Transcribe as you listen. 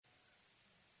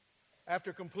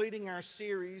After completing our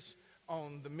series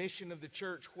on the mission of the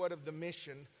church, what of the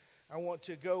mission, I want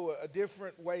to go a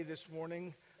different way this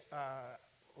morning, a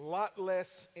lot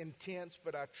less intense,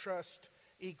 but I trust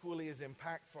equally as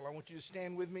impactful. I want you to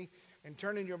stand with me and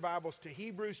turn in your Bibles to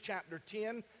Hebrews chapter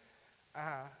 10.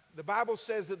 The Bible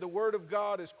says that the Word of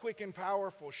God is quick and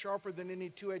powerful, sharper than any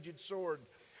two-edged sword,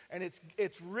 and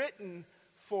it's written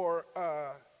for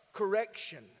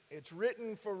correction. It's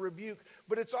written for rebuke,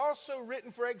 but it's also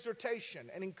written for exhortation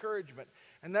and encouragement.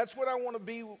 And that's what I want to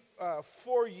be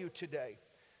for you today.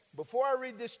 Before I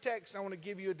read this text, I want to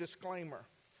give you a disclaimer.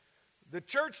 The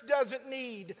church doesn't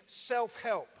need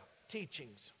self-help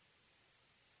teachings.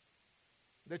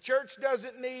 The church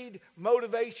doesn't need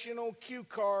motivational cue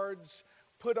cards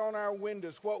put on our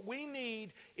windows. What we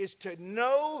need is to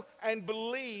know and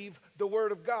believe the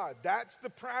Word of God. That's the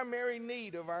primary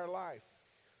need of our life.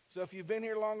 So if you've been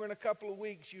here longer than a couple of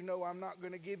weeks, you know I'm not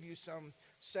going to give you some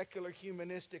secular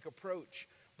humanistic approach.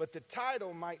 But the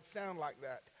title might sound like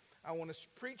that. I want to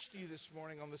preach to you this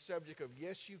morning on the subject of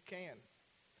yes, you can.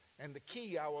 And the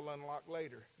key I will unlock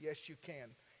later. Yes, you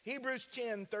can. Hebrews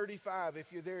 10:35.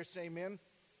 If you're there, say amen.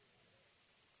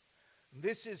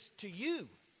 This is to you.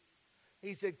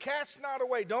 He said, cast not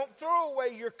away. Don't throw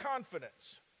away your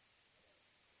confidence.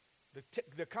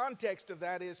 The context of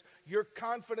that is your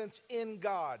confidence in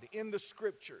God, in the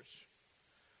Scriptures.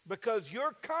 Because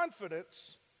your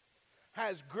confidence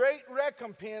has great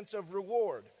recompense of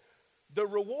reward. The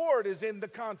reward is in the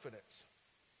confidence.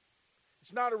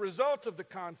 It's not a result of the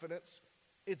confidence.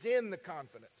 It's in the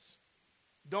confidence.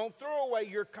 Don't throw away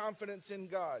your confidence in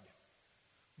God.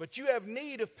 But you have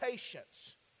need of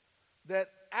patience. That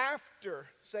after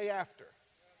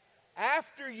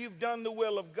you've done the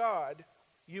will of God,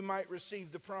 you might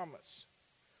receive the promise.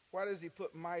 Why does he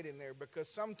put might in there? Because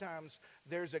sometimes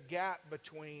there's a gap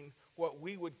between what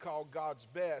we would call God's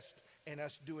best and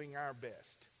us doing our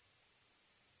best.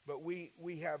 But we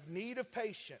have need of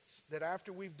patience that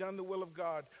after we've done the will of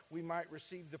God, we might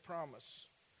receive the promise.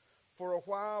 For a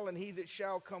while, and he that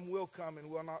shall come will come and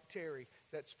will not tarry.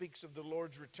 That speaks of the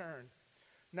Lord's return.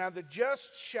 Now the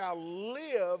just shall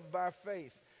live by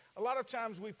faith. A lot of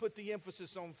times we put the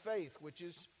emphasis on faith, which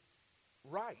is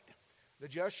right. The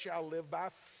just shall live by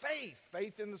faith.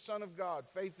 Faith in the Son of God.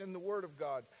 Faith in the Word of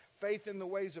God. Faith in the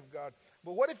ways of God.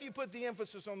 But what if you put the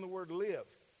emphasis on the word live?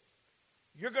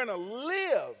 You're going to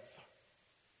live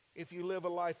if you live a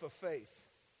life of faith.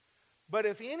 But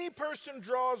if any person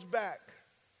draws back,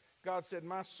 God said,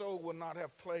 my soul will not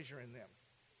have pleasure in them.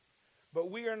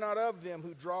 But we are not of them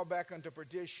who draw back unto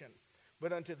perdition,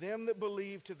 but unto them that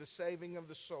believe to the saving of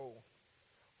the soul.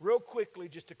 Real quickly,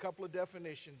 just a couple of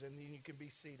definitions, and then you can be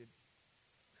seated.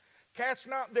 Cast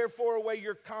not therefore away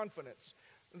your confidence.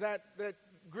 That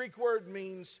Greek word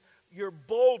means your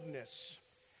boldness,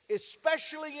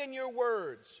 especially in your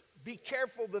words. Be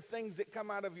careful the things that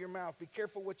come out of your mouth. Be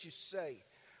careful what you say,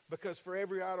 because for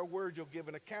every idle word you'll give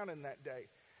an account in that day.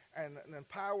 And the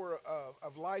power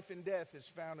of life and death is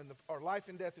found in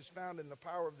the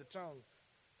power of the tongue.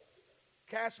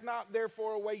 Cast not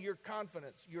therefore away your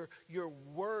confidence, your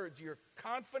words, your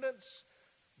confidence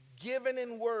given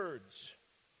in words.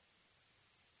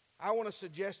 I want to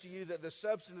suggest to you that the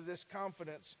substance of this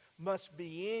confidence must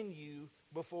be in you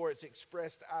before it's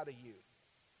expressed out of you.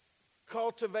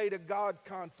 Cultivate a God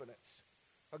confidence,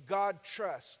 a God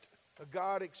trust, a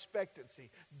God expectancy.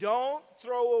 Don't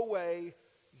throw away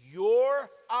your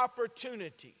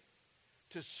opportunity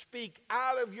to speak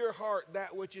out of your heart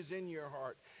that which is in your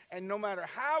heart. And no matter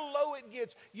how low it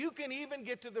gets, you can even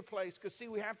get to the place, because see,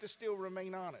 we have to still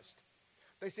remain honest.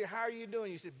 They say, how are you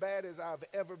doing? You say, bad as I've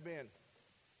ever been.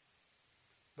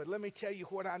 But let me tell you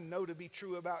what I know to be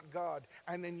true about God.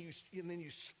 And then you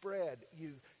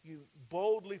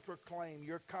boldly proclaim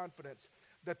your confidence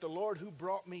that the Lord who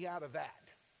brought me out of that,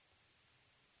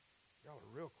 y'all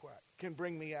are real quiet, can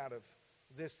bring me out of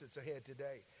this that's ahead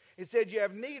today. It said you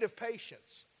have need of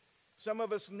patience. Some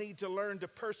of us need to learn to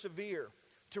persevere,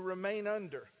 to remain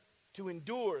under, to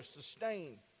endure,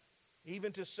 sustain,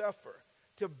 even to suffer,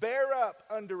 to bear up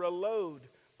under a load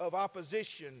of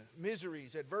opposition,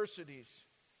 miseries, adversities,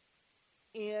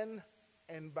 in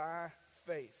and by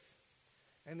faith.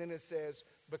 And then it says,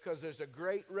 because there's a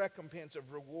great recompense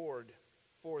of reward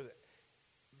for it.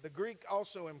 The Greek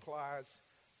also implies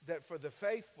that for the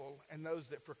faithful and those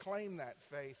that proclaim that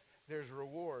faith, there's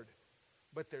reward.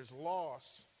 But there's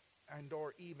loss and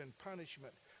or even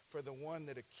punishment for the one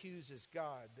that accuses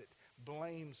God, that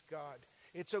blames God.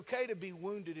 It's okay to be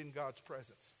wounded in God's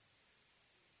presence.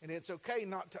 And it's okay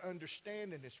not to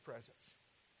understand in His presence.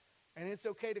 And it's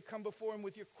okay to come before Him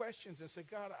with your questions and say,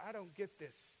 God, I don't get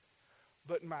this.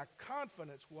 But my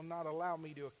confidence will not allow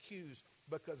me to accuse,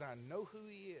 because I know who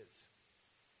he is.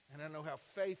 And I know how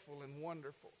faithful and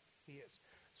wonderful he is.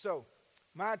 So,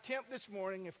 my attempt this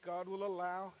morning, if God will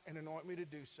allow and anoint me to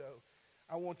do so,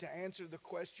 I want to answer the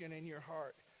question in your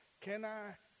heart. Can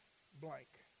I blank?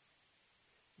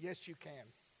 Yes, you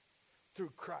can.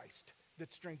 Through Christ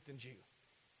that strengthens you.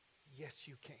 Yes,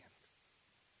 you can.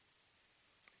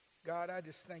 God, I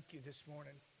just thank you this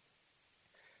morning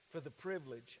for the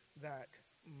privilege that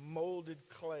molded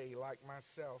clay like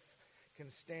myself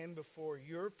can stand before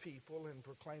your people and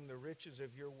proclaim the riches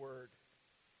of your word.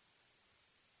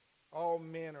 All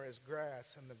men are as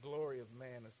grass, and the glory of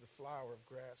man is the flower of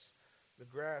grass. The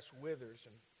grass withers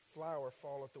and flower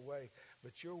falleth away,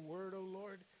 but your word, O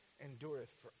Lord, endureth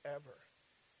forever.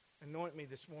 Anoint me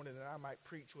this morning that I might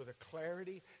preach with a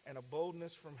clarity and a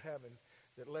boldness from heaven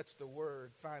that lets the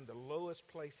word find the lowest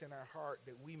place in our heart,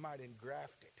 that we might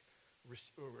engraft it,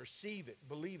 receive it,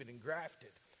 believe it, engraft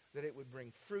it, that it would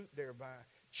bring fruit thereby.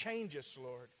 Change us,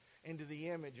 Lord, into the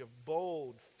image of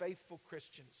bold, faithful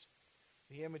Christians,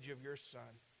 the image of your Son.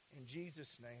 In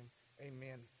Jesus' name,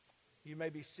 amen. You may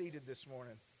be seated this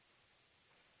morning.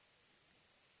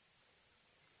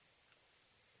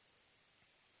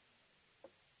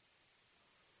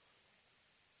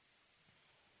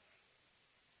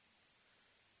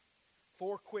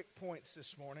 Four quick points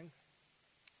this morning.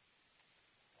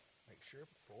 Make sure,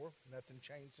 4. Nothing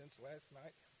changed since last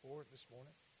night. 4 this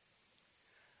morning.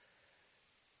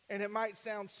 And it might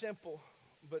sound simple,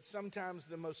 but sometimes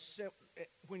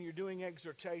when you're doing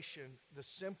exhortation, the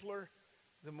simpler,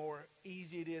 the more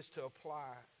easy it is to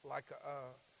apply, like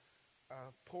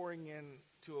pouring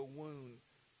into a wound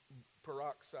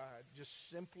peroxide. Just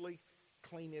simply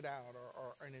clean it out,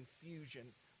 or an infusion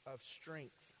of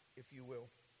strength, if you will.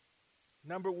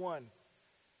 Number 1,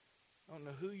 I don't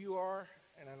know who you are,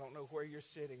 and I don't know where you're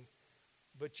sitting,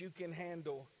 but you can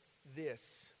handle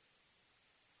this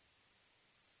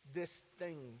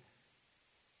thing,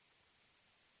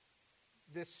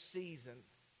 this season,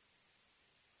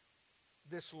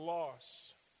 this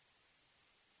loss,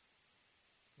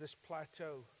 this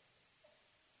plateau,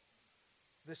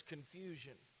 this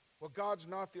confusion. Well, God's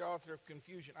not the author of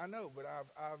confusion. I know, but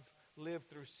I've lived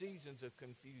through seasons of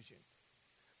confusion.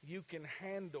 You can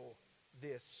handle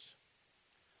this.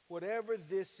 Whatever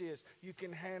this is, you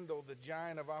can handle the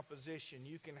giant of opposition.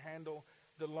 You can handle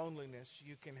the loneliness.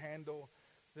 You can handle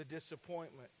the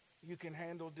disappointment. You can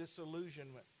handle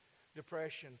disillusionment,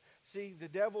 depression. See, the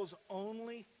devil's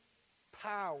only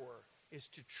power is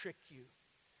to trick you.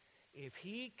 If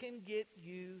he can get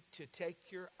you to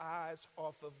take your eyes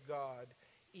off of God,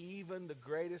 even the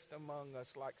greatest among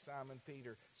us, like Simon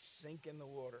Peter, sink in the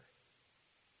water.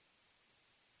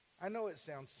 I know it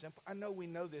sounds simple. I know we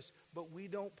know this, but we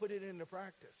don't put it into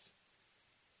practice.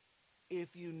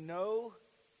 If you know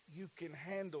you can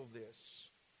handle this,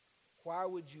 why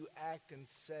would you act and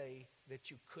say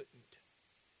that you couldn't?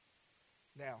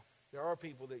 Now, there are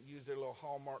people that use their little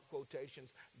Hallmark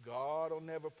quotations. God will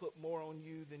never put more on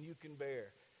you than you can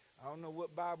bear. I don't know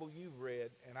what Bible you've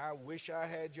read, and I wish I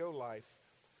had your life,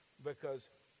 because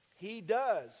he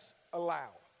does allow,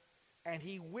 and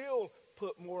he will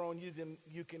put more on you than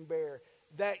you can bear,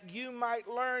 that you might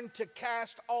learn to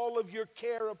cast all of your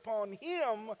care upon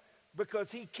him,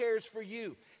 because he cares for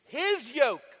you. His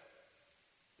yoke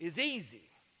is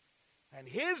easy, and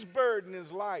his burden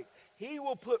is light. He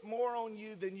will put more on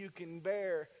you than you can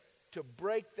bear to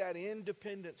break that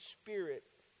independent spirit,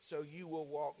 so you will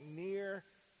walk near,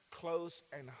 close,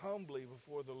 and humbly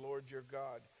before the Lord your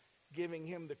God, giving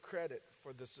him the credit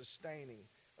for the sustaining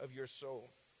of your soul.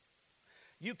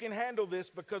 You can handle this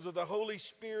because of the Holy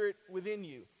Spirit within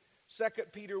you. 2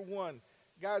 Peter 1.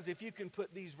 Guys, if you can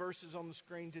put these verses on the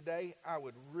screen today, I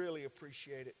would really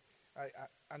appreciate it.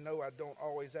 I know I don't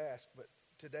always ask, but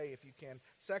today if you can.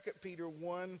 2 Peter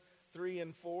 1, 3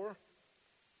 and 4.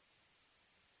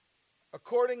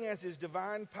 According as his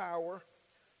divine power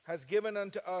has given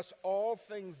unto us all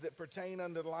things that pertain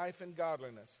unto life and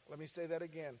godliness. Let me say that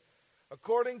again.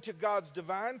 According to God's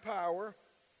divine power,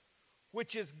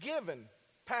 which is given,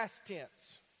 past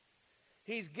tense.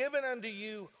 He's given unto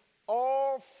you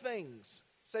all things.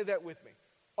 Say that with me.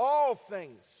 All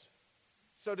things.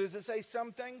 So does it say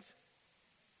some things?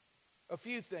 A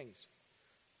few things.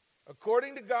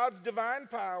 According to God's divine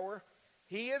power,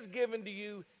 he has given to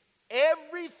you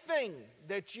everything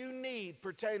that you need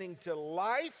pertaining to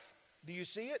life. Do you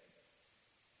see it?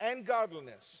 And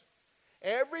godliness.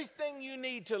 Everything you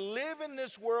need to live in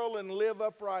this world and live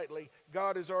uprightly,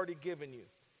 God has already given you.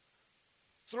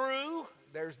 Through,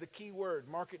 there's the key word,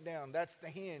 mark it down. That's the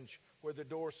hinge where the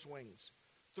door swings.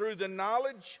 Through the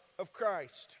knowledge of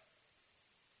Christ.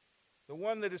 the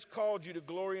one that has called you to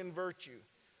glory and virtue,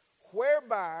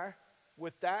 whereby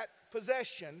with that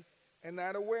possession and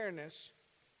that awareness,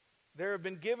 there have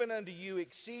been given unto you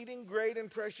exceeding great and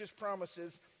precious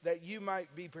promises, that you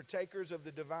might be partakers of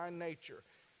the divine nature.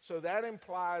 So that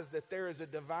implies that there is a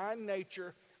divine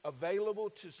nature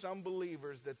available to some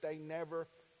believers that they never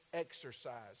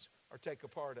exercise or take a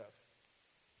part of.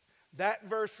 That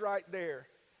verse right there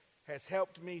has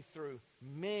helped me through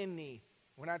many,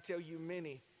 when I tell you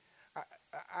many,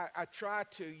 I try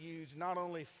to use not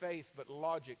only faith but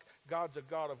logic. God's a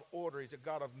God of order. He's a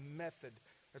God of method.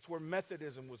 That's where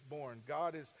Methodism was born.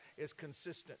 God is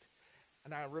consistent.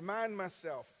 And I remind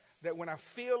myself that when I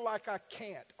feel like I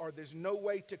can't or there's no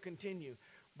way to continue,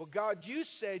 well, God, you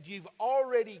said you've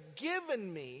already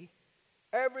given me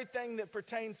everything that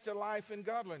pertains to life and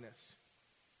godliness.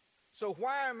 So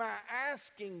why am I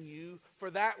asking you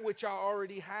for that which I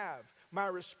already have? My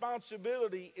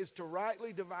responsibility is to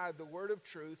rightly divide the word of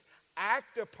truth,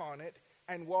 act upon it,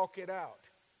 and walk it out.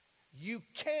 You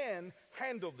can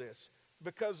handle this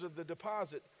because of the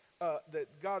deposit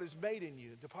that God has made in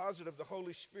you, deposit of the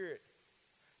Holy Spirit.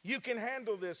 You can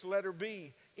handle this, letter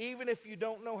B, even if you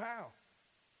don't know how.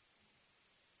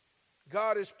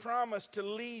 God has promised to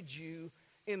lead you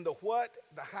in the what,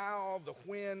 the how, the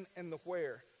when, and the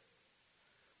where.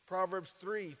 Proverbs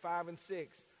 3, 5, and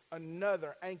 6,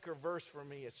 another anchor verse for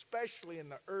me, especially in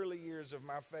the early years of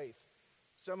my faith.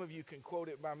 Some of you can quote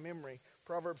it by memory.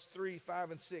 Proverbs 3,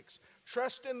 5, and 6.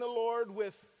 Trust in the Lord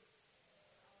with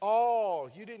all,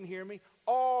 you didn't hear me,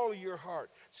 all your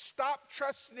heart. Stop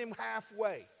trusting him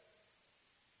halfway.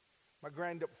 My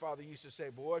grandfather used to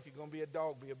say, boy, if you're going to be a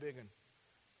dog, be a big one.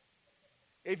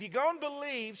 If you're going to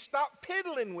believe, stop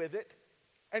piddling with it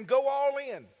and go all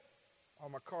in. All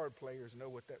my card players know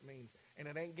what that means. And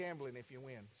it ain't gambling if you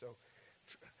win. So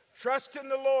trust in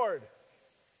the Lord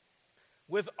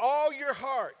with all your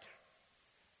heart.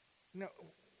 Now,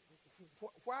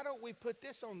 why don't we put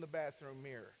this on the bathroom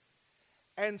mirror?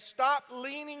 And stop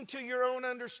leaning to your own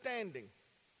understanding.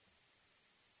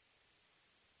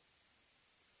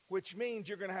 Which means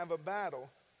you're going to have a battle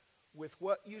with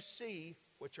what you see,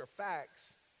 which are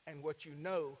facts, and what you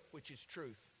know, which is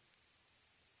truth.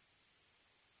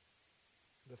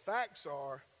 The facts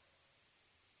are,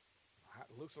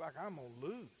 it looks like I'm going to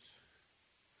lose.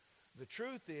 The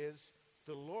truth is,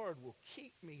 the Lord will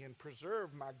keep me and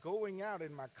preserve my going out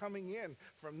and my coming in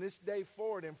from this day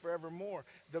forward and forevermore.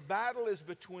 The battle is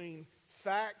between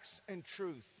facts and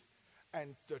truth.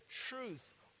 And the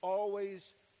truth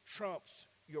always trumps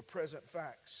your present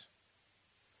facts.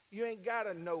 You ain't got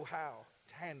to know how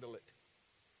to handle it.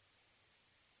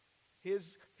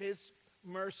 His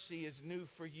mercy is new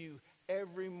for you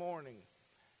every morning.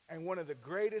 And one of the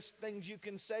greatest things you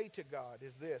can say to God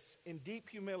is this, in deep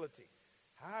humility: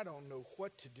 I don't know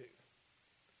what to do,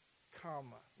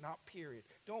 comma, not period.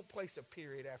 Don't place a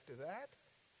period after that.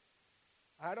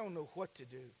 I don't know what to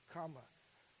do, comma,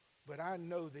 but I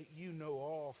know that you know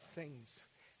all things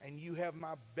and you have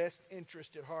my best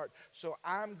interest at heart. So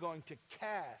I'm going to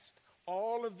cast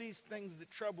all of these things that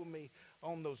trouble me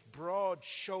on those broad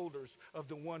shoulders of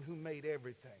the one who made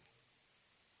everything.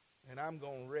 And I'm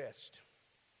going to rest.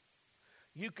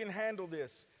 You can handle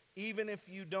this even if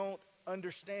you don't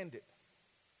understand it.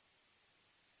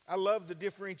 I love the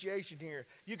differentiation here.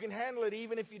 You can handle it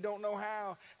even if you don't know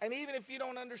how, and even if you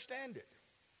don't understand it.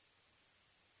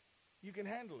 You can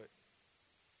handle it.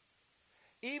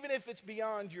 Even if it's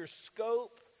beyond your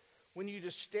scope, when you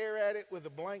just stare at it with a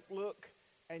blank look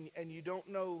and you don't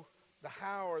know the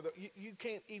how, or you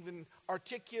can't even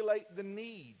articulate the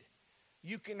need.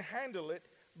 You can handle it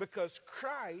because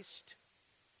Christ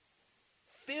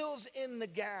fills in the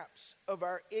gaps of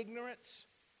our ignorance,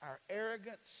 our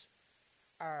arrogance,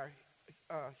 our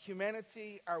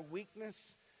humanity, our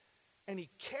weakness, and he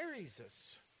carries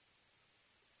us.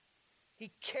 He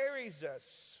carries us.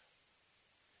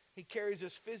 He carries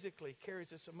us physically,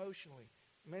 carries us emotionally,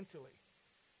 mentally.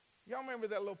 Y'all remember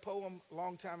that little poem a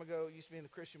long time ago? It used to be in the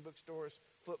Christian bookstores,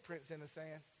 Footprints in the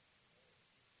Sand.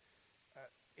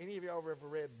 Any of y'all ever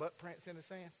read Butt Prints in the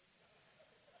Sand?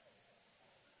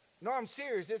 No, I'm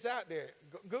serious. It's out there.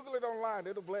 Google it online.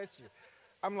 It'll bless you.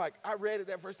 I'm like, I read it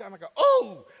that first time. I go,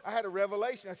 oh, I had a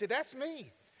revelation. I said, that's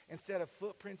me. Instead of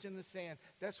footprints in the sand,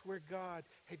 that's where God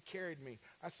had carried me.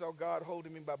 I saw God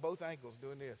holding me by both ankles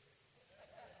doing this.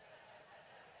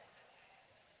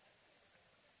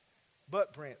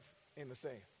 Butt prints in the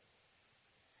sand.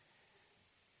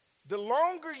 The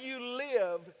longer you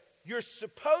live, you're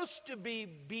supposed to be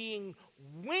being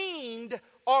weaned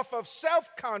off of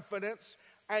self-confidence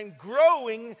and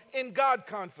growing in God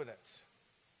confidence.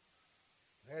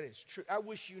 That is true. I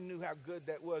wish you knew how good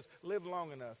that was. Live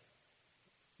long enough.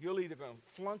 You'll either going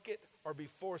to flunk it or be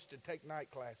forced to take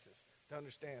night classes to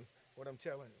understand what I'm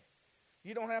telling you.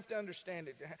 You don't have to understand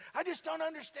it. I just don't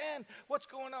understand what's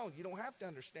going on. You don't have to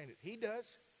understand it. He does.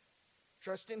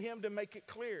 Trust in him to make it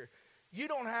clear. You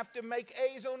don't have to make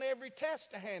A's on every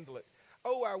test to handle it.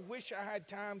 Oh, I wish I had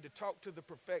time to talk to the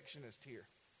perfectionist here.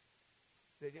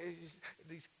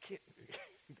 These kids,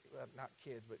 well, not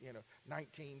kids, but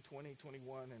 19, 20,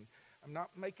 21, and I'm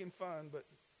not making fun, but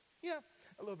yeah,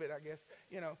 a little bit, I guess.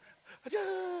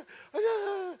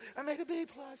 I made a B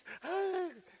plus.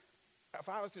 If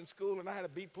I was in school and I had a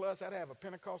B plus, I'd have a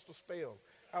Pentecostal spell.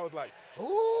 I was like,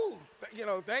 ooh,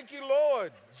 thank you,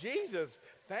 Lord. Jesus,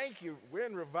 thank you. We're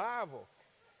in revival.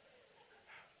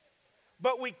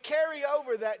 But we carry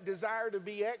over that desire to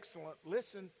be excellent.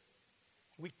 Listen,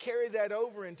 we carry that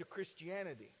over into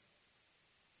Christianity.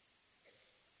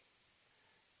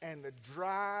 And the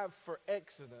drive for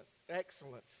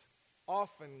excellence,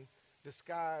 often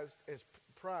disguised as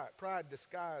pride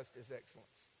disguised as excellence.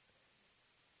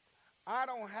 I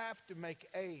don't have to make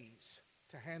A's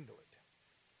to handle it.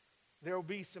 There will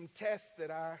be some tests that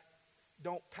I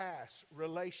don't pass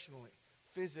relationally,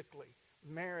 physically,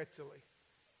 maritally.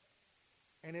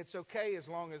 And it's okay as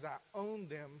long as I own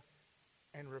them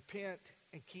and repent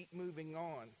and keep moving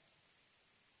on.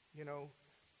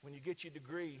 When you get your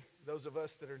degree, those of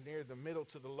us that are near the middle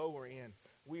to the lower end,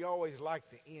 we always like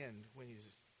the end when you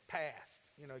just passed,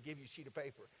 give you a sheet of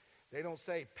paper. They don't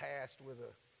say passed with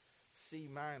a C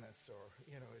minus or,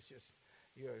 it's just,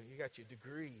 you got your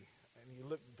degree and you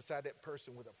look beside that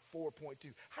person with a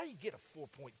 4.2. How do you get a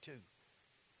 4.2?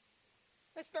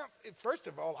 That's not, first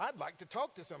of all, I'd like to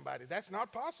talk to somebody. That's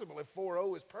not possible. If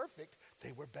 4.0 is perfect,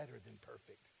 they were better than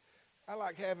perfect. I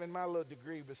like having my little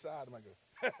degree beside them. I go,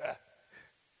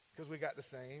 because we got the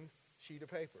same sheet of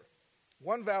paper.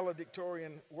 One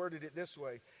valedictorian worded it this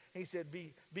way. He said,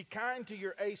 be kind to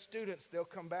your A students. They'll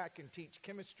come back and teach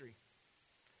chemistry.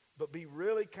 But be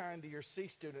really kind to your C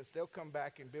students. They'll come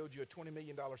back and build you a $20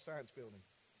 million science building.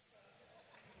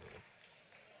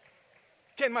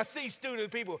 Can my C student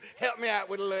people help me out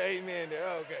with a little amen there?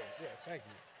 Okay, yeah, thank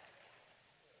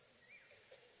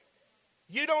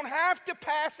you. You don't have to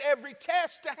pass every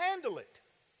test to handle it.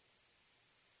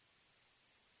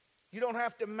 You don't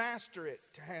have to master it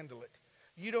to handle it.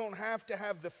 You don't have to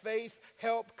have the faith,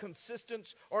 help,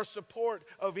 consistency, or support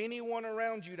of anyone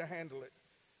around you to handle it.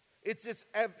 It's as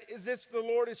if the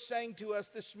Lord is saying to us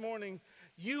this morning,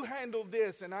 you handle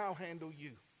this and I'll handle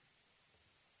you.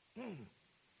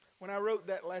 When I wrote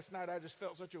that last night, I just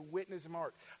felt such a witness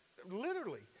mark.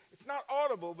 Literally, it's not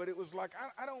audible, but it was like,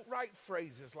 I don't write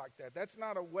phrases like that. That's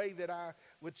not a way that I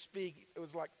would speak. It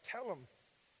was like, tell them,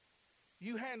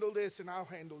 you handle this and I'll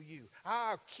handle you.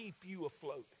 I'll keep you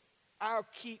afloat. I'll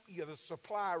keep you the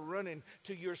supply running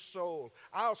to your soul.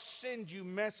 I'll send you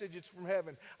messages from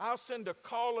heaven. I'll send a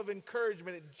call of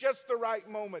encouragement at just the right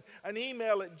moment, an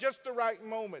email at just the right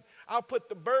moment. I'll put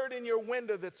the bird in your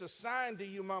window that's a sign to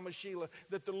you, Mama Sheila,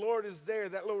 that the Lord is there,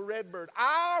 that little red bird.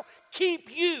 I'll keep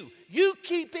you. You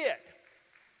keep it.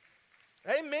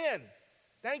 Amen.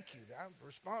 Thank you. That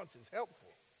response is helpful.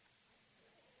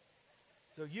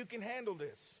 So you can handle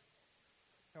this.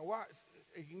 Now, why?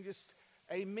 You can just...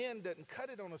 Amen doesn't cut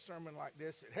it on a sermon like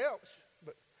this. It helps,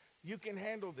 but you can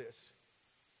handle this.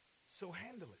 So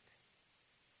handle it.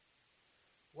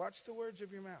 Watch the words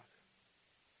of your mouth.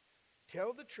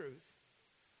 Tell the truth,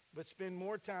 but spend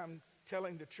more time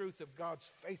telling the truth of God's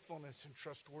faithfulness and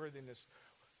trustworthiness.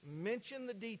 Mention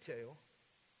the detail,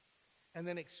 and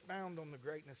then expound on the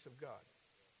greatness of God.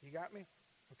 You got me?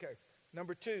 Okay.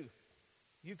 Number 2,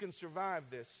 you can survive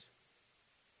this.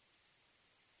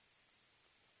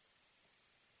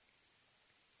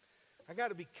 I got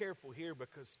to be careful here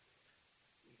because,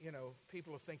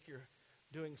 people will think you're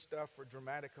doing stuff for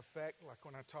dramatic effect, like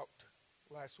when I talked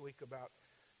last week about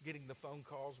getting the phone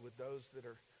calls with those that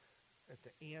are at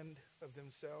the end of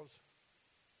themselves.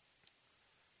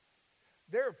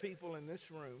 There are people in this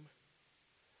room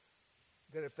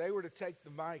that if they were to take the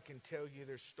mic and tell you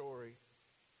their story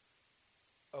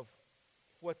of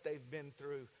what they've been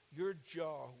through, your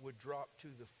jaw would drop to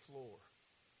the floor.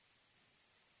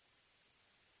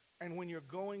 And when you're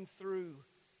going through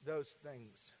those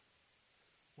things,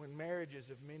 when marriages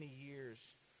of many years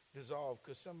dissolve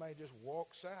because somebody just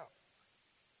walks out,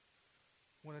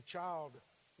 when a child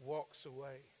walks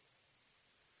away,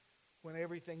 when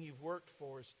everything you've worked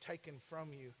for is taken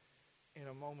from you in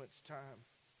a moment's time,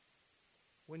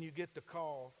 when you get the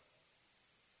call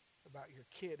about your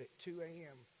kid at 2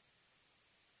 a.m.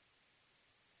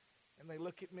 and they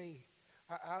look at me.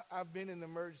 I've been in the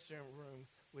emergency room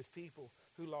with people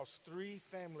who lost 3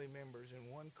 family members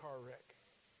in one car wreck.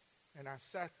 And I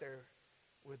sat there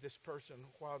with this person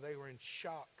while they were in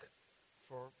shock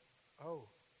for,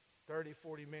 30,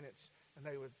 40 minutes. And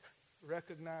they would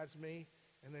recognize me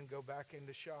and then go back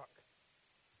into shock.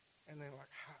 And then like,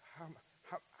 how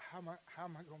am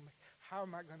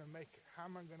I going to make it? How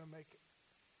am I going to make it?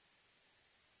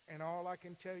 And all I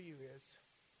can tell you is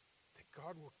that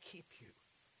God will keep you.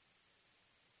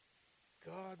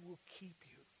 God will keep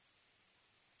you.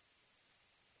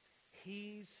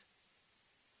 He's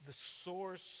the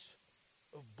source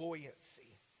of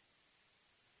buoyancy.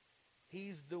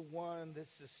 He's the one that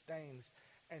sustains.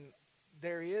 And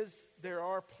there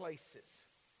are places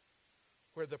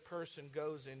where the person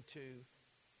goes into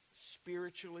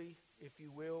spiritually, if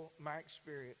you will, my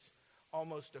experience,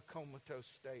 almost a comatose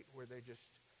state where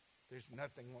there's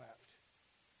nothing left.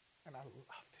 And I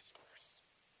love this verse.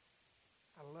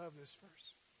 I love this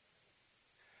verse.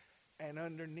 And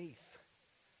underneath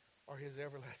are his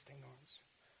everlasting arms.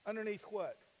 Underneath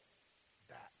what?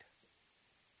 That.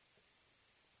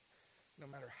 No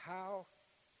matter how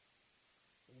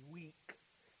weak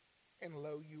and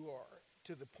low you are,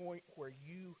 to the point where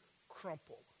you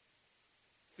crumple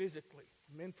physically,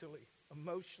 mentally,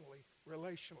 emotionally,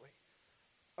 relationally,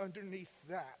 underneath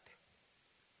that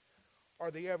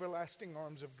are the everlasting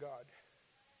arms of God.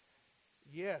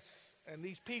 Yes, and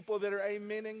these people that are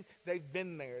amening, they've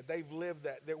been there. They've lived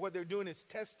that. What they're doing is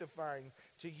testifying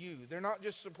to you. They're not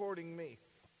just supporting me.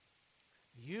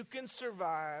 You can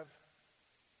survive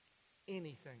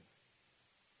anything.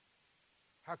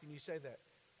 How can you say that?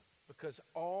 Because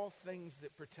all things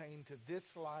that pertain to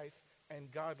this life and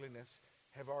godliness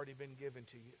have already been given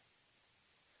to you.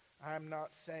 I'm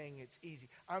not saying it's easy.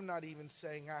 I'm not even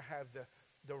saying I have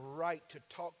the right to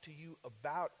talk to you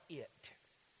about it.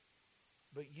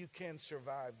 But you can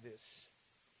survive this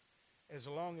as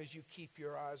long as you keep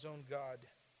your eyes on God,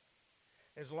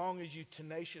 as long as you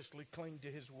tenaciously cling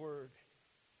to his word,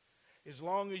 as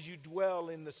long as you dwell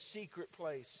in the secret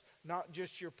place, not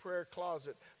just your prayer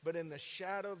closet, but in the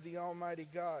shadow of the Almighty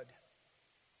God.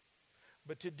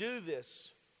 But to do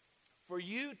this, for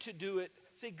you to do it,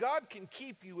 see, God can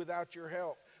keep you without your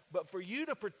help, but for you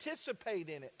to participate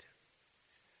in it,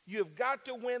 you have got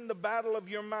to win the battle of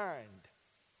your mind.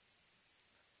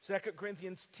 2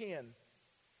 Corinthians 10,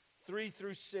 3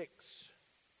 through 6.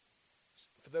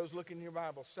 For those looking in your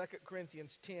Bible, 2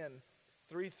 Corinthians 10,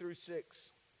 3 through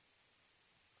 6.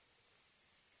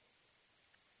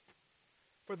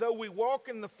 For though we walk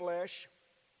in the flesh,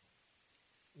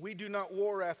 we do not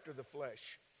war after the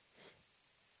flesh.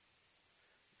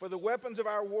 For the weapons of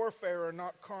our warfare are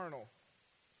not carnal,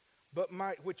 but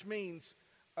might, which means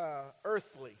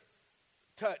earthly,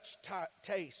 touch,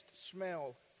 taste,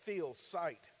 smell, feel,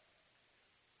 sight.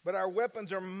 But our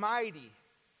weapons are mighty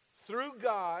through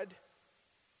God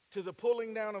to the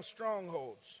pulling down of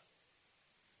strongholds.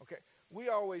 Okay, we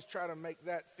always try to make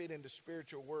that fit into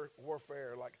spiritual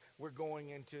warfare, like we're going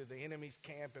into the enemy's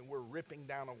camp and we're ripping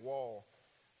down a wall.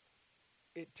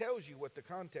 It tells you what the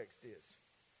context is.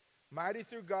 Mighty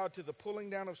through God to the pulling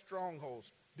down of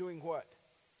strongholds. Doing what?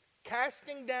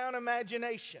 Casting down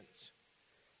imaginations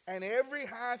and every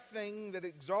high thing that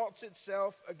exalts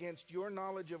itself against your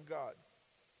knowledge of God.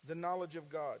 The knowledge of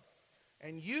God.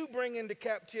 And you bring into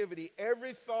captivity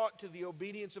every thought to the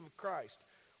obedience of Christ.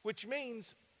 Which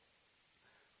means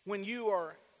when you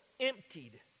are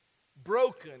emptied,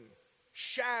 broken,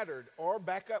 shattered, or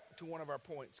back up to one of our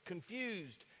points,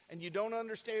 confused, and you don't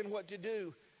understand what to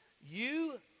do,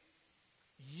 you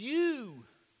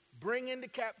bring into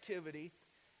captivity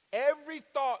every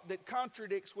thought that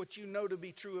contradicts what you know to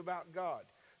be true about God.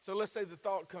 So let's say the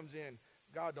thought comes in,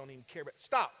 God don't even care about it.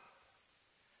 Stop.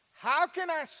 How can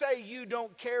I say you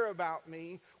don't care about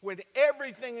me when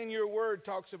everything in your word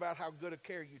talks about how good a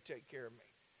care you take care of me?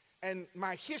 And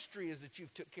my history is that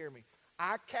you've took care of me.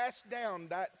 I cast down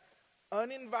that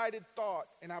uninvited thought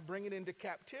and I bring it into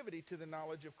captivity to the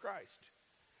knowledge of Christ.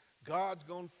 God's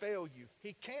going to fail you.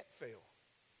 He can't fail.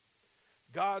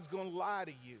 God's going to lie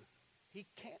to you. He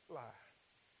can't lie.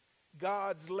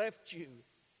 God's left you.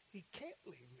 He can't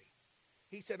leave me.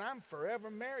 He said, I'm forever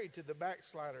married to the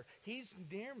backslider. He's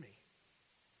near me.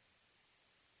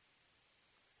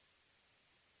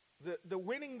 The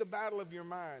winning the battle of your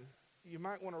mind, you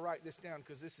might want to write this down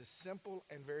because this is simple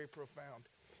and very profound.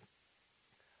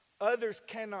 Others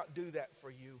cannot do that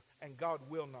for you, and God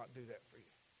will not do that for you.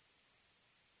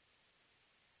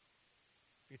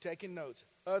 If you're taking notes,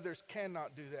 others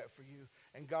cannot do that for you,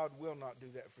 and God will not do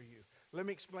that for you. Let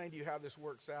me explain to you how this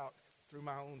works out through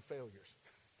my own failures.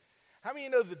 How many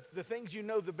of you know the things you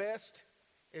know the best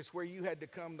is where you had to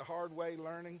come the hard way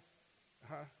learning?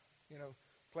 Huh? You know,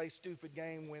 play stupid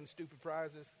game, win stupid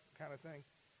prizes kind of thing.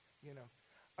 You know.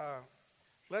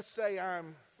 Let's say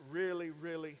I'm really,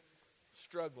 really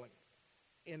struggling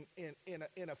in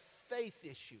a faith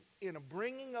issue, in a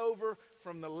bringing over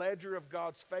from the ledger of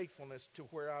God's faithfulness to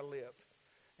where I live.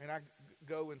 And I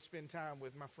go and spend time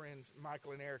with my friends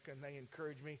Michael and Erica, and they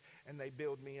encourage me and they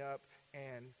build me up,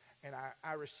 and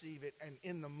I receive it. And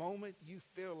in the moment you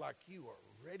feel like you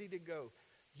are ready to go,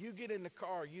 you get in the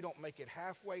car, you don't make it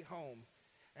halfway home,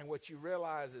 and what you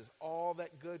realize is all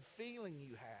that good feeling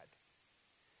you had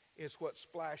is what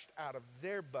splashed out of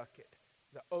their bucket,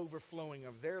 the overflowing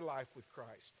of their life with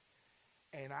Christ.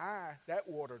 And that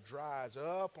water dries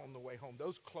up on the way home.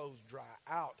 Those clothes dry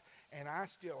out. And I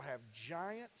still have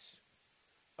giants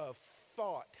of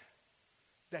thought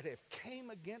that have came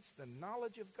against the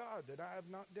knowledge of God that I have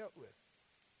not dealt with.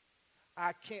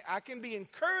 I can be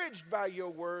encouraged by your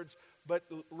words, but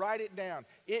write it down.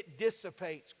 It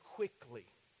dissipates quickly.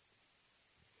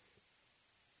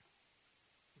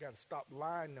 Got to stop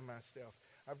lying to myself.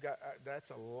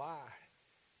 That's a lie.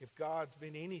 If God's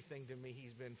been anything to me,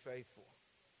 he's been faithful.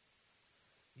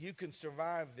 You can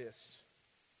survive this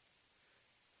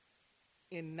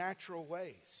in natural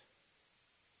ways.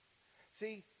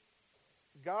 See,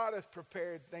 God has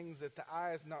prepared things that the eye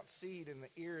has not seen and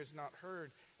the ear has not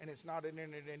heard, and it's not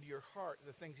entered into your heart,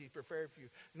 the things he prepared for you.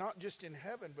 Not just in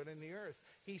heaven, but in the earth.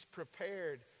 He's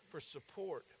prepared for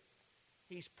support.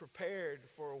 He's prepared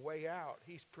for a way out.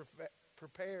 He's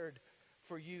prepared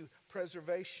for you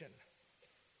preservation.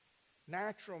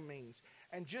 Natural means.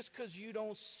 And just because you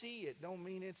don't see it don't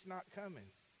mean it's not coming.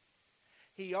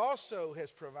 He also has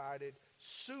provided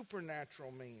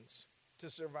supernatural means to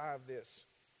survive this.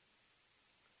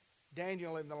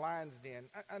 Daniel in the lion's den.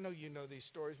 I know you know these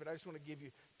stories, but I just want to give you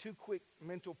two quick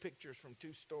mental pictures from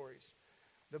two stories.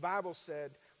 The Bible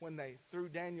said when they threw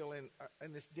Daniel in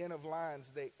this den of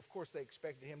lions, they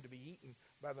expected him to be eaten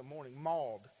by the morning,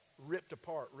 mauled, ripped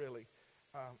apart, really.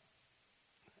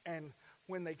 And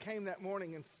when they came that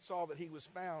morning and saw that he was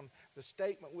found, the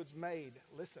statement was made,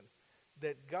 listen,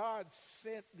 that God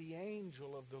sent the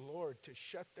angel of the Lord to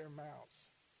shut their mouths.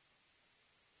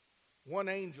 One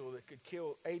angel that could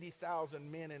kill 80,000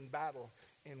 men in battle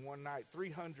in one night.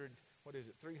 300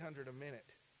 a minute.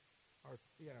 Or,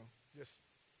 just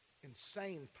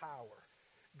insane power.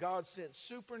 God sent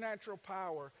supernatural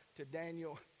power to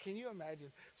Daniel. Can you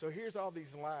imagine? So here's all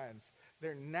these lions.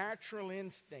 Their natural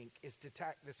instinct is to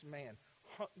attack this man.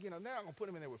 They're not going to put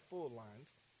him in there with full lions.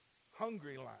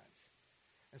 Hungry lions.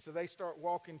 And so they start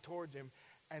walking towards him,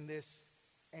 and this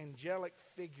angelic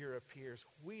figure appears.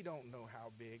 We don't know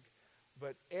how big.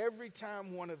 But every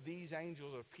time one of these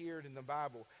angels appeared in the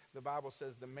Bible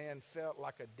says the man felt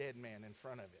like a dead man in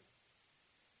front of him.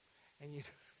 And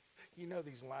you know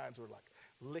these lions were like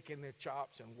licking their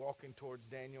chops and walking towards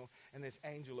Daniel, and this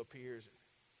angel appears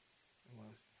and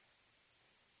was,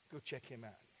 go check him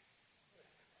out.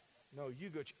 No, you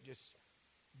go just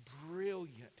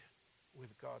brilliant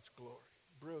with God's glory.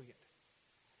 Brilliant.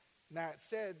 Now it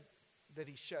said that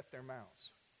he shut their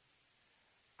mouths.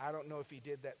 I don't know if he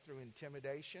did that through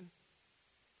intimidation.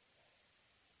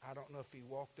 I don't know if he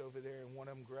walked over there and one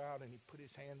of them growled and he put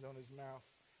his hands on his mouth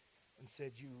and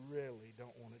said, you really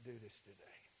don't want to do this today.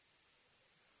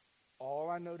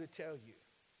 All I know to tell you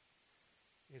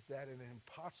is that in an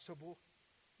impossible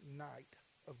night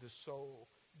of the soul,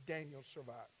 Daniel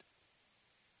survived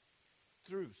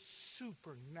through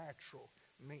supernatural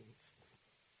means.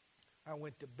 I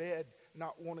went to bed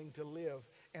not wanting to live,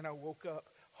 and I woke up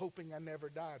hoping I never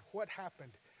died. What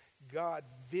happened? God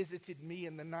visited me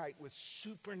in the night with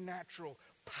supernatural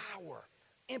power,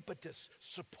 impetus,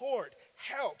 support,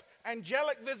 help,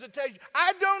 angelic visitation.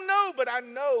 I don't know, but I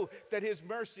know that his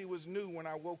mercy was new when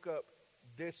I woke up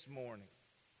this morning.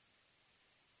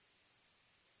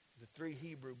 The 3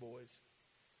 Hebrew boys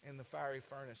in the fiery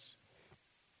furnace.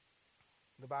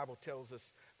 The Bible tells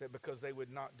us that because they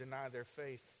would not deny their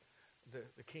faith,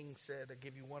 the king said, I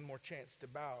give you one more chance to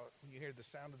bow. When you hear the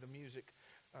sound of the music,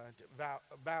 to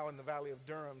bow in the valley of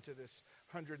Durham to this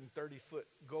 130-foot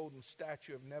golden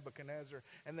statue of Nebuchadnezzar.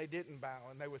 And they didn't bow,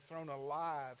 and they were thrown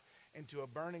alive into a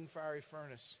burning fiery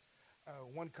furnace.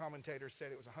 One commentator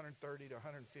said it was 130 to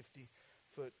 150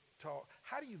 foot tall.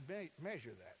 How do you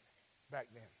measure that back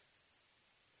then?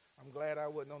 I'm glad I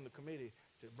wasn't on the committee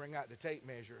to bring out the tape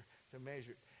measure to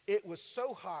measure it. It was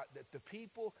so hot that the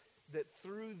people that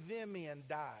threw them in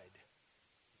died.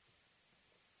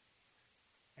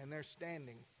 And they're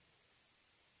standing.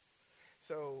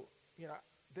 So,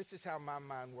 this is how my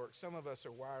mind works. Some of us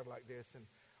are wired like this, and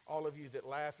all of you that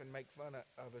laugh and make fun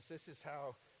of us, this is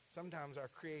how sometimes our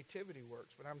creativity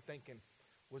works. But I'm thinking,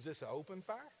 Was this an open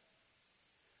fire?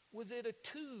 Was it a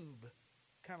tube,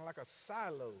 kind of like a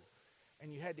silo,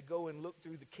 and you had to go and look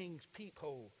through the king's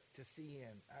peephole to see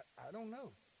in? I don't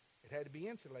know. It had to be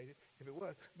insulated if it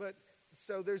was. But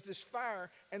so there's this fire,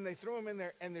 and they threw them in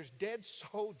there, and there's dead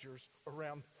soldiers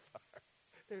around the fire.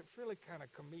 It's really kind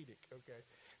of comedic, okay?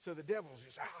 So the devil's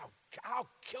just, I'll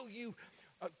kill you.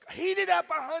 Heat it up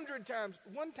 100 times.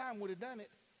 One time would have done it.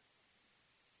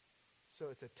 So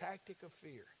it's a tactic of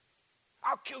fear.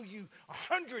 I'll kill you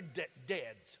 100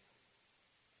 deads.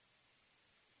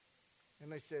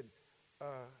 And they said,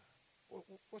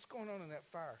 what's going on in that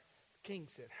fire? The king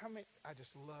said, how many? I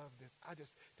just love this.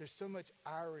 There's so much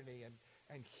irony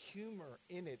and humor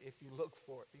in it if you look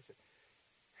for it. He said,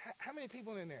 how many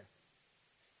people in there?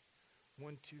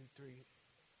 1, 2, 3,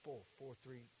 4. 4,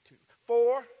 3, 2.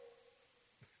 4.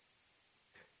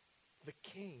 The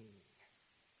king.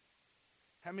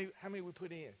 How many we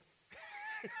put in?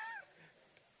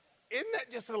 Isn't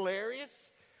that just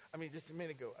hilarious? I mean, just a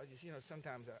minute ago,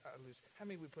 sometimes I lose. How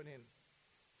many we put in?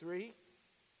 3.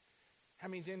 How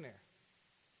many's in there?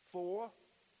 4.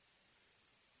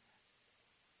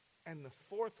 And the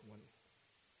fourth one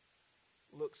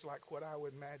looks like what I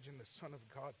would imagine the Son of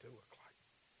God to look like.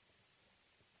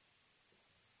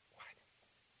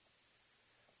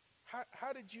 What?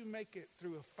 How did you make it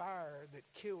through a fire that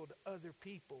killed other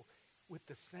people with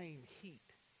the same heat?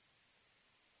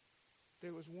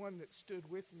 There was one that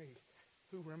stood with me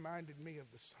who reminded me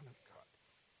of the Son of God.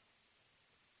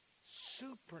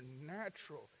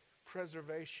 Supernatural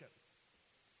preservation.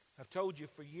 I've told you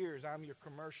for years, I'm your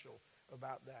commercial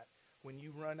about that. When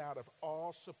you run out of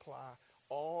all supply,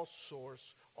 all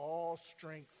source, all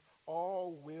strength,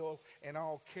 all will, and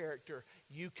all character,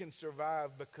 you can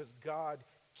survive because God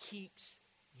keeps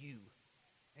you.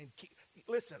 And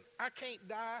listen, I can't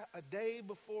die a day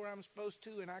before I'm supposed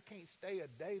to, and I can't stay a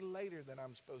day later than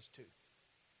I'm supposed to.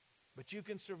 But you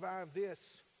can survive this.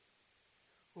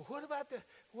 Well, what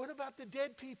about the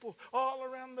dead people all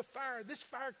around the fire? This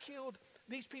fire killed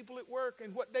these people at work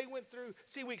and what they went through.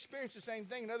 See, we experience the same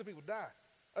thing, and other people die.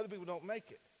 Other people don't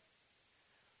make it.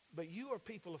 But you are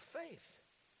people of faith.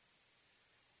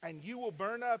 And you will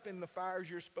burn up in the fires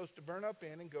you're supposed to burn up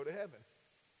in and go to heaven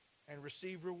and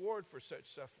receive reward for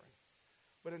such suffering.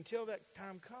 But until that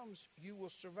time comes, you will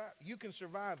survive. You can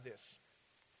survive this.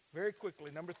 Very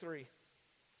quickly, number 3.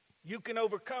 You can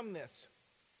overcome this.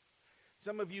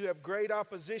 Some of you have great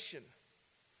opposition,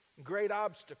 great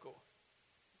obstacle,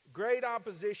 great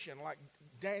opposition like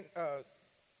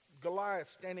Goliath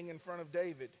standing in front of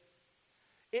David.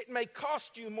 It may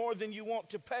cost you more than you want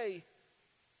to pay,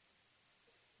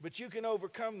 but you can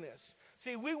overcome this.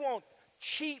 See, we want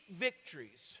cheap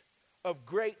victories of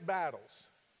great battles.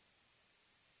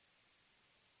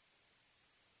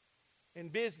 In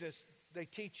business, they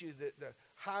teach you that the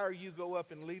higher you go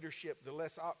up in leadership, the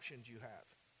less options you have.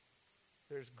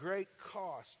 There's great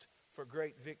cost for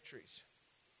great victories.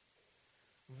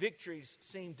 Victories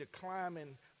seem to climb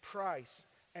in price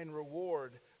and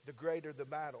reward the greater the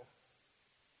battle.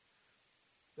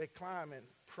 They climb in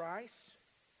price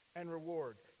and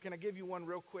reward. Can I give you one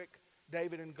real quick?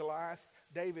 David and Goliath.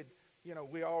 David,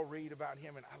 we all read about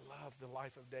him, and I love the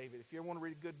life of David. If you ever want to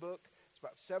read a good book, it's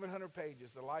about 700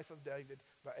 pages, The Life of David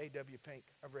by A.W. Pink.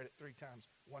 I've read it 3 times.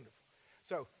 Wonderful.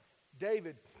 So,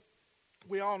 David,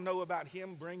 we all know about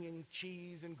him bringing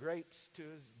cheese and grapes to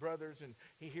his brothers, and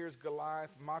he hears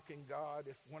Goliath mocking God,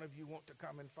 if one of you want to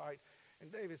come and fight.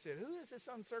 And David said, who is this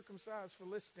uncircumcised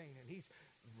Philistine? And he's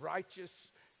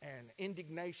righteous and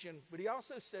indignation. But he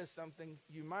also says something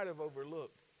you might have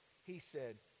overlooked. He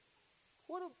said,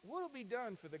 what'll be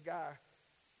done for the guy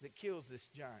that kills this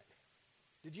giant?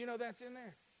 Did you know that's in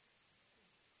there?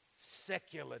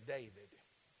 Secular David.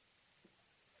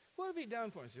 What'll be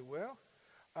done for him? He said, well,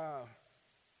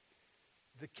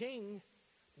 the king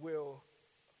will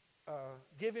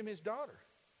give him his daughter.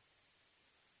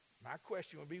 My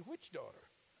question would be, which daughter?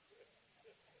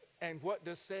 And what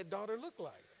does said daughter look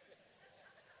like?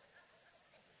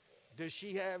 Does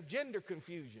she have gender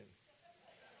confusion?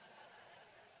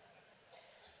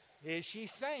 Is she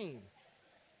sane?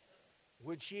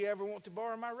 Would she ever want to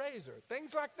borrow my razor?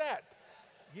 Things like that.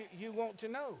 You want to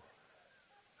know.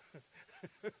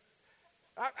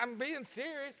 I'm being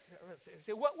serious. I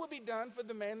said, what will be done for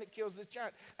the man that kills this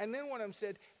giant? And then one of them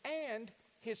said, and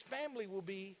his family will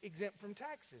be exempt from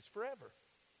taxes forever.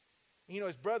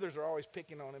 His brothers are always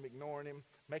picking on him, ignoring him,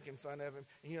 making fun of him.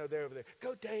 And, they're over there,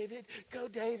 go David,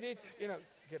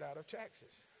 get out of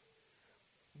taxes.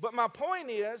 But my point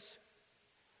is,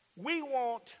 we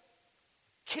want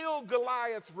kill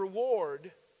Goliath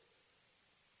reward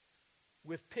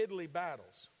with piddly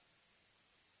battles.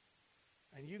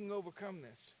 And you can overcome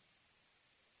this.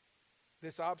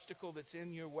 This obstacle that's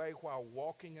in your way while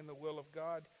walking in the will of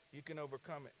God, you can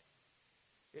overcome it.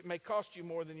 It may cost you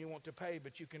more than you want to pay,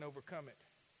 but you can overcome it.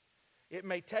 It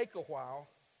may take a while,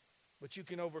 but you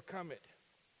can overcome it.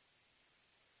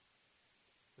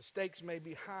 The stakes may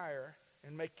be higher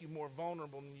and make you more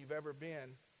vulnerable than you've ever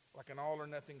been, like an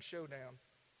all-or-nothing showdown.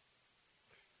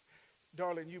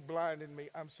 Darling, you blinded me.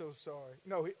 I'm so sorry.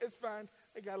 No, it's fine.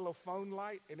 They got a little phone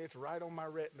light, and it's right on my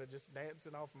retina, just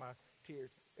dancing off my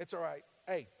tears. It's all right.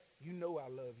 Hey, you know I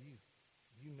love you.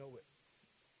 You know it.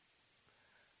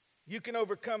 You can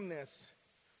overcome this,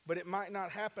 but it might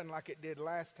not happen like it did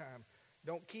last time.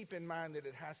 Don't keep in mind that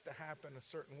it has to happen a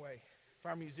certain way. If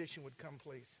our musician would come,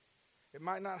 please. It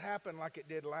might not happen like it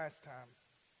did last time,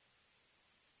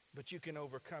 but you can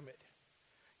overcome it.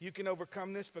 You can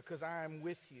overcome this because I am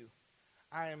with you.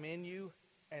 I am in you,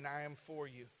 and I am for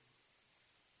you.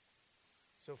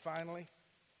 So finally,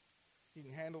 you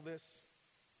can handle this.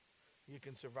 You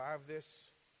can survive this.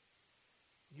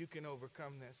 You can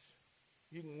overcome this.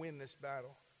 You can win this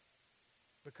battle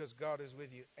because God is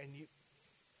with you. And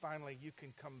finally, you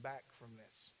can come back from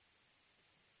this.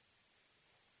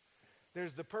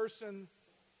 There's the person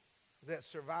that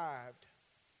survived,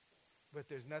 but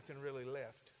there's nothing really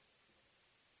left.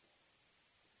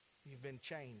 You've been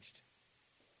changed.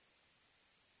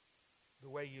 The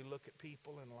way you look at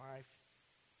people in life,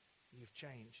 you've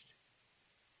changed.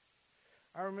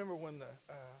 I remember when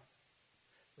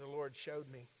the Lord showed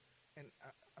me, and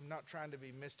I'm not trying to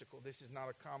be mystical. This is not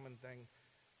a common thing.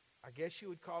 I guess you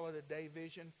would call it a day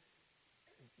vision.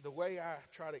 The way I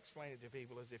try to explain it to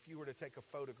people is if you were to take a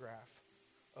photograph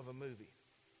of a movie,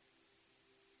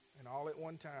 and all at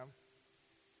one time,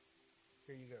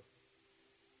 here you go.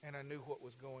 And I knew what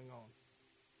was going on.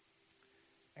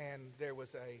 And there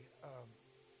was a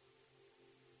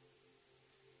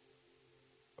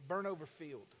burnt over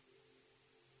field.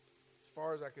 As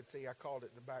far as I could see, I called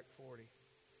it the back 40.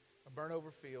 A burnt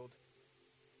over field.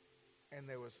 And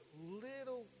there was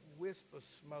little wisp of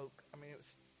smoke. I mean, it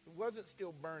wasn't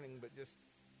still burning, but just,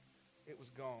 it was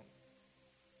gone.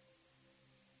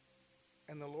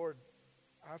 And the Lord,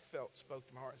 I felt, spoke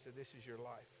to my heart and said, this is your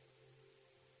life.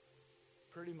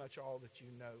 Pretty much all that you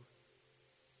know,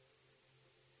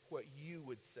 what you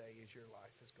would say is your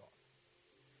life is gone.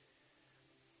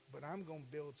 But I'm going to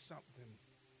build something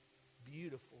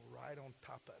beautiful right on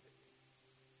top of it.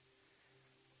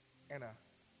 And a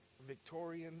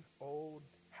Victorian old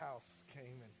house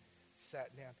came and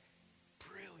sat down.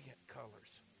 Brilliant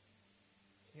colors.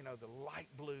 You know, the light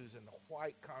blues and the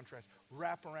white contrast.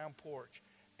 Wraparound porch.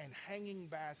 And hanging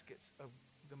baskets of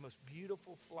the most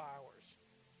beautiful flowers.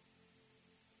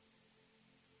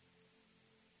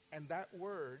 And that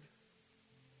word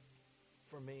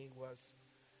for me was,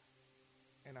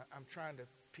 and I'm trying to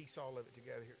piece all of it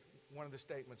together here. One of the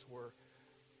statements were,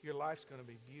 your life's going to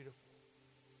be beautiful.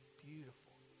 Beautiful.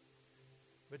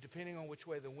 But depending on which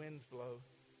way the winds blow,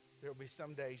 there will be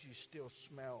some days you still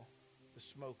smell the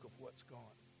smoke of what's gone.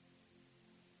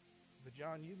 But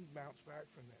John, you can bounce back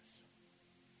from this.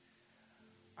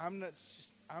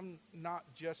 I'm not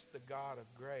just the God of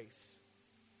grace.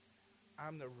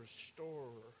 I'm the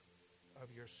restorer of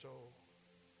your soul.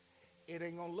 It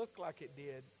ain't going to look like it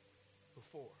did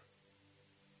before.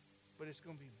 But it's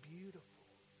going to be beautiful.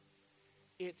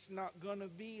 It's not going to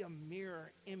be a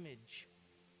mirror image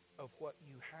of what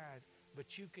you had.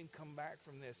 But you can come back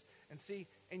from this. And see,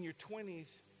 in your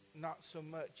 20s, not so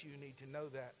much you need to know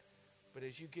that. But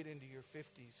as you get into your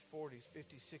 50s, 40s,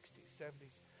 50s, 60s,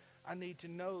 70s, I need to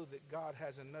know that God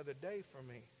has another day for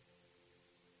me.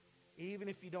 Even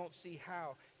if you don't see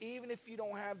how. Even if you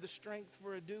don't have the strength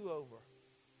for a do-over.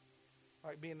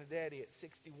 Like being a daddy at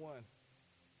 61.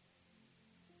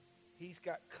 He's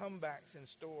got comebacks in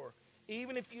store.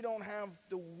 Even if you don't have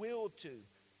the will to.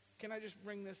 Can I just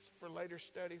bring this for later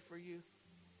study for you?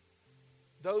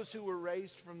 Those who were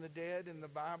raised from the dead in the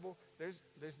Bible, there's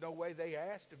no way they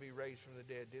asked to be raised from the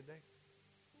dead, did they?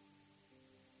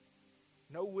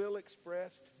 No will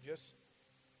expressed, just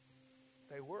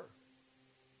they were.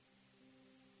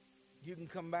 You can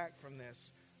come back from this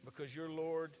because your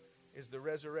Lord is the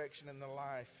resurrection and the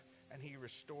life, and he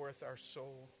restoreth our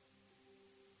soul.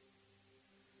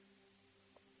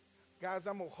 Guys,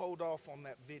 I'm going to hold off on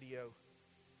that video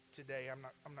today. I'm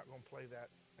not going to play that.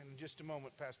 And in just a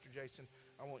moment, Pastor Jason,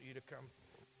 I want you to come.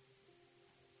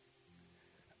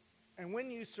 And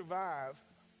when you survive,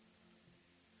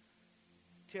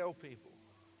 tell people.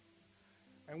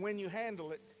 And when you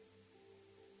handle it,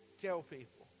 tell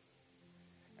people.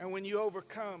 And when you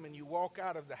overcome and you walk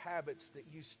out of the habits that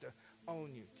used to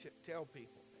own you, tell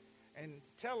people. and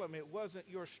tell them it wasn't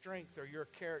your strength or your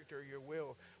character or your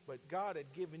will, but God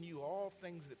had given you all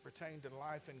things that pertain to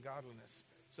life and godliness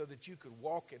so that you could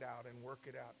walk it out and work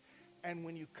it out. And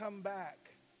when you come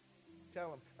back, tell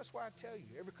them. That's why I tell you,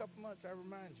 every couple months I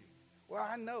remind you. Well,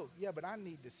 I know. Yeah, but I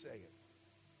need to say it.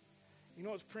 You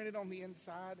know what's printed on the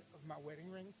inside of my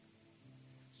wedding ring?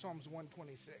 Psalms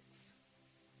 126,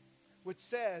 which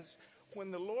says,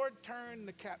 when the Lord turned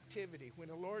the captivity, when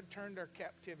the Lord turned our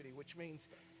captivity, which means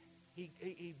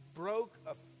he broke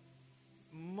a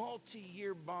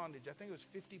multi-year bondage. I think it was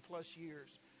 50 plus years.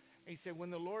 And he said,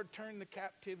 when the Lord turned the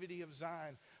captivity of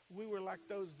Zion, we were like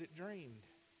those that dreamed.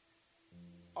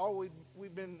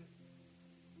 We've been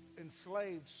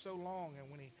enslaved so long, and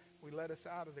when we let us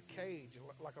out of the cage,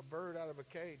 like a bird out of a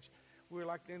cage, we were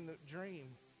like in the dream.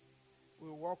 We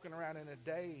were walking around in a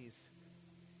daze.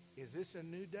 Is this a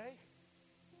new day?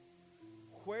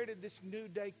 Where did this new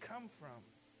day come from?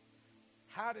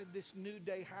 How did this new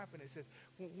day happen? It said,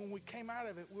 when we came out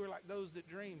of it, we were like those that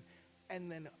dream.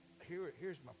 And then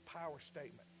here's my power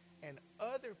statement. And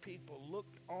other people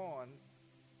looked on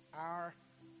our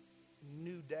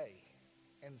new day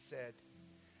and said,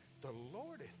 the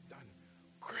Lord hath done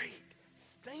great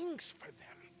things for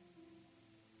them.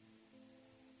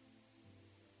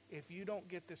 If you don't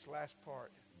get this last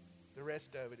part, the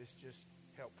rest of it is just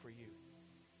help for you.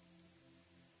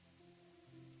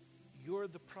 You're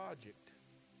the project.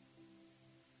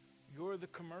 You're the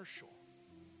commercial.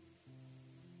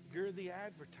 You're the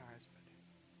advertisement.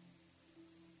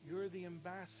 You're the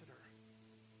ambassador.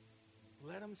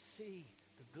 Let them see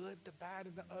the good, the bad,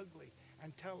 and the ugly,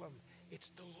 and tell them it's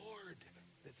the Lord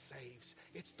that saves.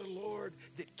 It's the Lord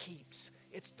that keeps.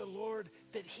 It's the Lord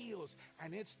that heals.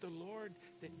 And it's the Lord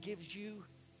that gives you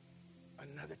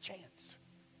another chance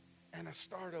and a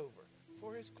start over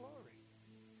for his glory.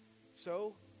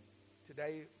 So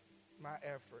today, my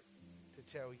effort to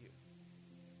tell you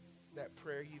that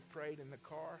prayer you've prayed in the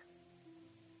car,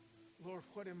 Lord,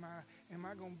 what am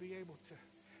I going to be able to,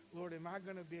 Lord, am I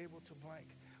going to be able to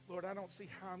blank? Lord, I don't see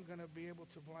how I'm going to be able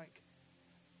to blank.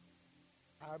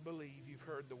 I believe you've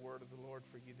heard the word of the Lord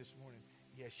for you this morning.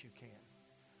 Yes, you can.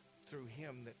 Through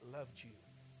him that loved you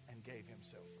and gave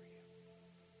himself for you.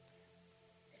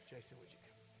 Jason, would you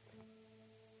come?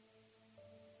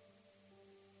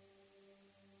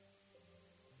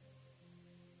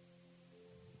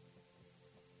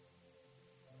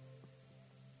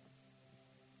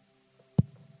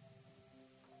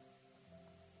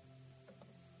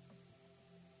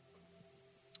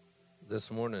 This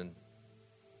morning,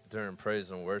 during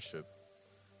praise and worship,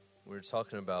 we were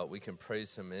talking about we can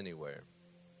praise him anywhere.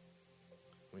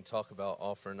 We talk about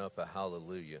offering up a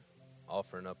hallelujah,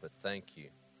 offering up a thank you,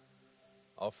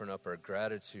 offering up our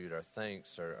gratitude, our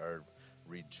thanks, our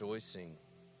rejoicing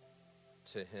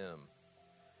to him.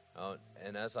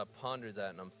 And as I pondered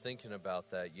that and I'm thinking about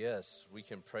that, yes, we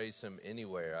can praise him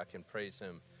anywhere. I can praise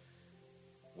him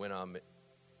when I'm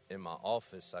in my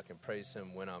office. I can praise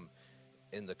him when I'm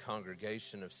in the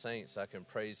congregation of saints. I can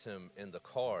praise him in the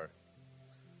car.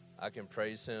 I can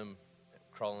praise him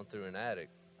crawling through an attic.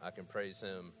 I can praise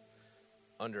him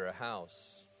under a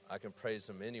house. I can praise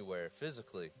him anywhere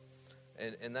physically.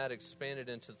 And that expanded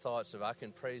into thoughts of I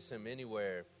can praise him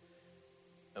anywhere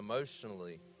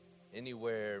emotionally,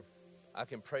 anywhere. I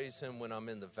can praise him when I'm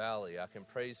in the valley. I can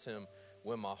praise him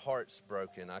when my heart's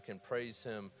broken. I can praise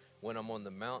him when I'm on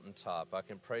the mountaintop. I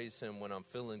can praise him when I'm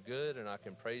feeling good, and I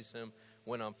can praise him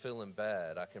when I'm feeling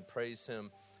bad. I can praise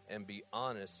him and be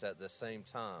honest at the same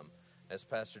time. As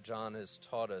Pastor John has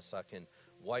taught us, I can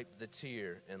wipe the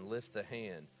tear and lift the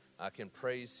hand. I can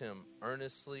praise him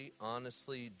earnestly,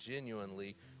 honestly,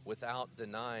 genuinely, without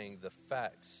denying the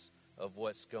facts of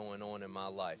what's going on in my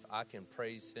life. I can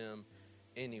praise him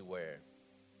anywhere,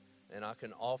 and I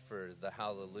can offer the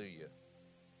hallelujah.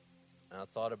 And I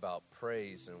thought about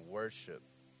praise and worship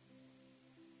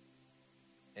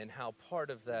and how part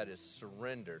of that is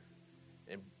surrender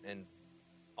and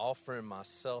offering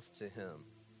myself to him.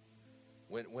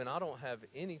 When I don't have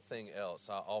anything else,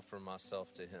 I offer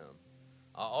myself to him.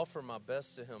 I offer my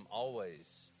best to him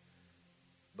always.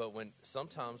 But when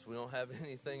sometimes we don't have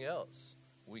anything else,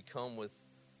 we come with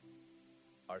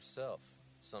ourselves.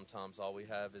 Sometimes all we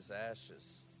have is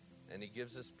ashes, and he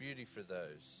gives us beauty for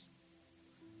those.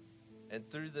 And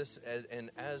through this, and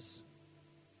as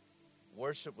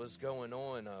worship was going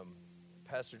on,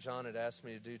 Pastor John had asked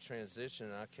me to do transition,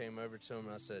 and I came over to him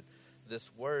and I said,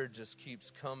 this word just keeps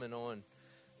coming on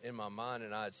in my mind.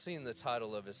 And I had seen the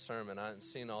title of his sermon. I hadn't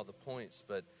seen all the points,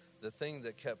 but the thing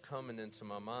that kept coming into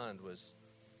my mind was,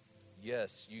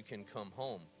 yes, you can come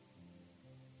home.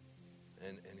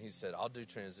 And he said, I'll do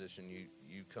transition.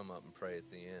 You come up and pray at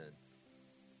the end.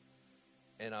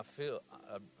 And I feel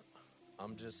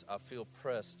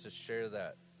pressed to share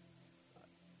that.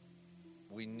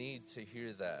 We need to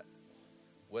hear that.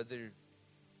 Whether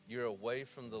you're away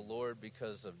from the Lord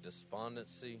because of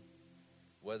despondency,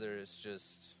 whether it's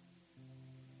just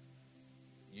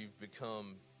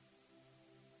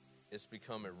it's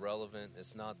become irrelevant,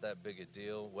 it's not that big a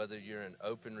deal, whether you're in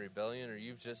open rebellion or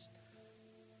you've just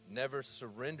never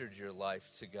surrendered your life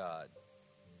to God.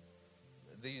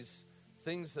 These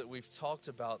things that we've talked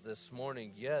about this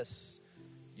morning, yes,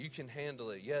 you can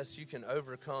handle it. Yes, you can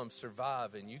overcome,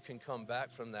 survive, and you can come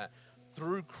back from that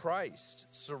through Christ,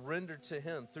 surrendered to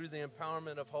Him, through the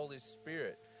empowerment of Holy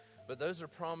Spirit. But those are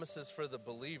promises for the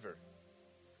believer.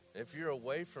 If you're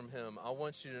away from Him, I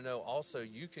want you to know also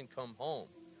you can come home.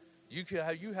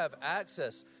 You have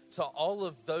access to all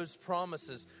of those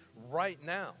promises right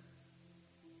now.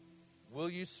 Will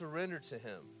you surrender to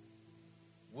Him?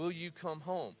 Will you come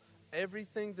home?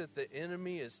 Everything that the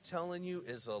enemy is telling you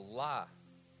is a lie.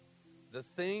 The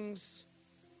things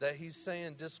that he's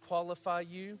saying disqualify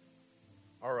you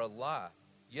are a lie.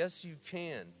 Yes, you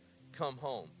can come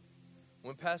home.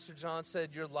 When Pastor John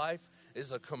said your life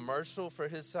is a commercial for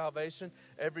His salvation,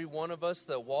 every one of us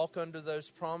that walk under those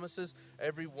promises,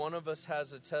 every one of us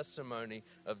has a testimony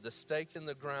of the stake in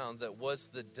the ground that was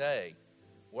the day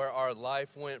where our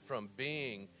life went from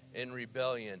being in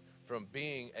rebellion, from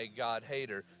being a God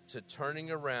hater, to turning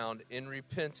around in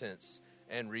repentance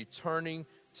and returning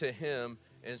to Him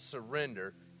in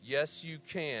surrender. Yes, you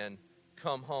can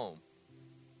come home.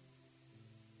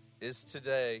 Is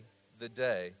today the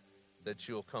day that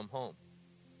you'll come home?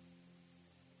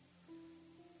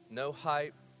 No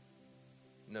hype,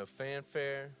 no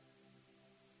fanfare,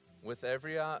 with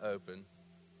every eye open,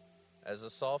 as the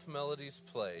soft melodies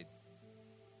played,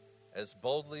 as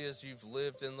boldly as you've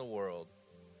lived in the world,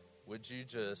 would you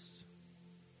just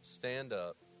stand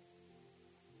up,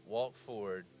 walk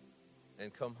forward,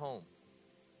 and come home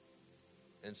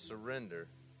and surrender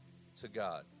to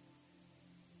God?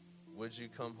 Would you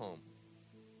come home?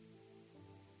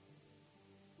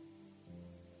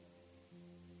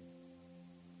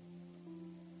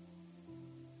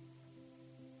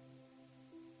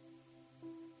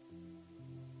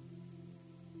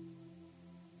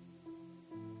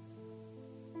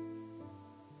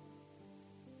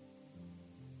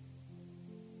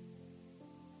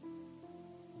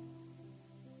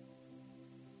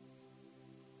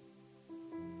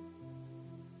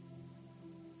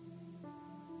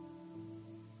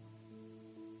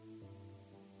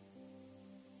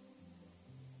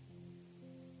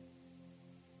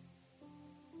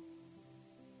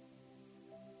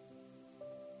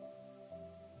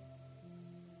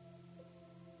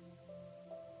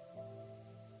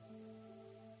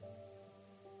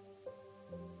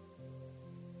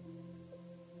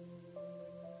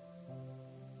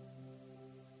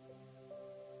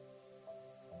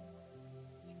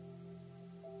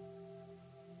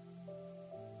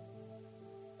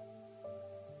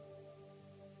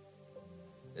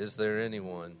 Is there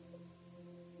anyone?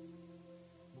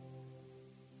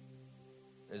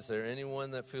 Is there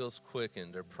anyone that feels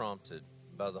quickened or prompted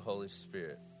by the Holy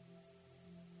Spirit?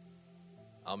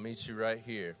 I'll meet you right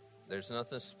here. There's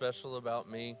nothing special about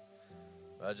me.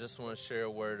 I just want to share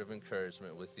a word of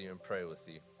encouragement with you and pray with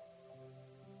you.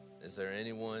 Is there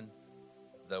anyone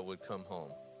that would come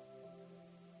home?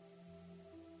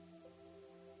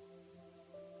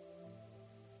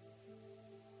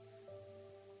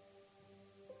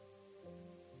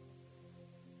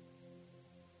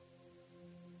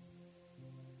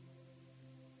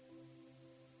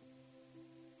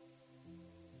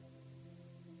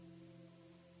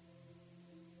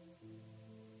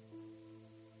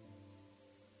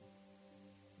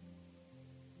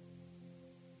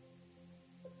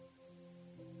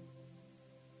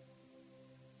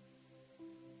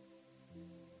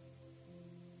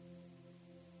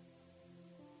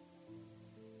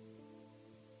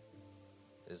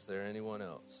 Is there anyone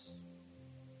else?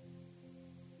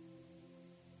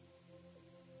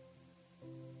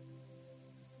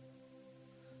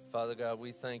 Father God,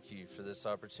 we thank you for this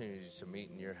opportunity to meet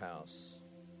in your house.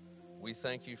 We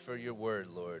thank you for your word,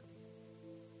 Lord.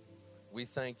 We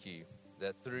thank you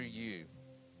that through you,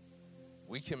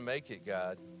 we can make it,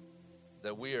 God,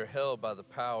 that we are held by the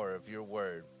power of your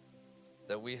word,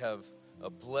 that we have a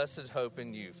blessed hope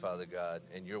in you, Father God,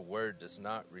 and your word does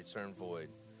not return void.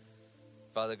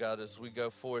 Father God, as we go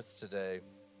forth today,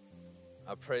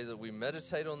 I pray that we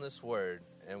meditate on this word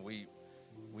and we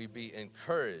be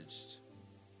encouraged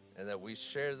and that we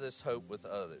share this hope with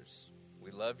others.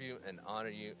 We love you and honor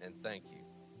you and thank you.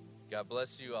 God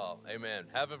bless you all. Amen.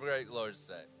 Have a great Lord's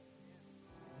Day.